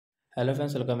Hello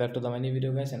friends, welcome back to the mini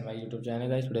video guys and my YouTube channel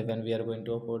guys. Today when we are going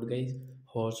to upload guys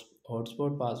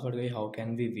hotspot password guys, how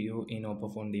can we view in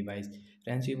Oppo phone device?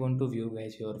 Friends, you want to view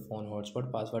guys your phone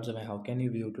hotspot password, so how can you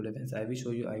view today friends? I will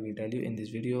show you, I will tell you in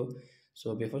this video.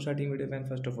 So before starting video friends,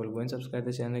 first of all go and subscribe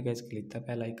the channel guys, click the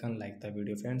bell icon, like the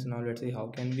video friends. Now let's see how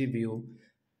can we view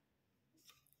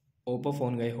Oppo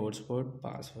phone guy hotspot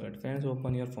password. Friends,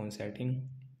 open your phone setting.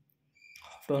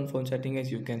 After on phone setting guys,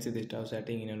 you can see this tab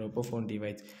setting in an Oppo phone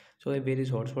device. So where is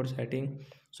hotspot setting?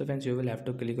 So friends, you will have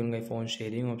to click on my phone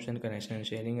sharing option, connection and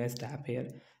sharing guys, tap here.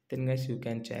 Then guys, you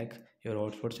can check your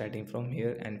hotspot setting from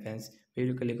here, and friends, where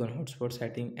you click on hotspot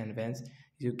setting, and friends,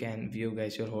 you can view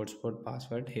guys your hotspot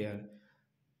password here.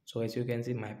 So as you can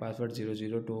see, my password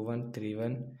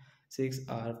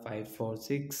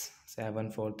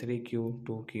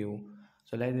 0021316R546743Q2Q.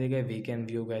 So like that we can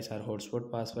view guys our hotspot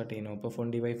password in Oppo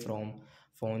phone device from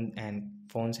phone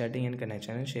setting and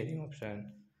connection and sharing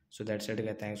option. So that's it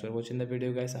guys. Thanks for watching the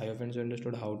video guys. I hope friends you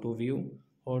understood how to view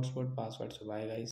hotspot password. So bye guys.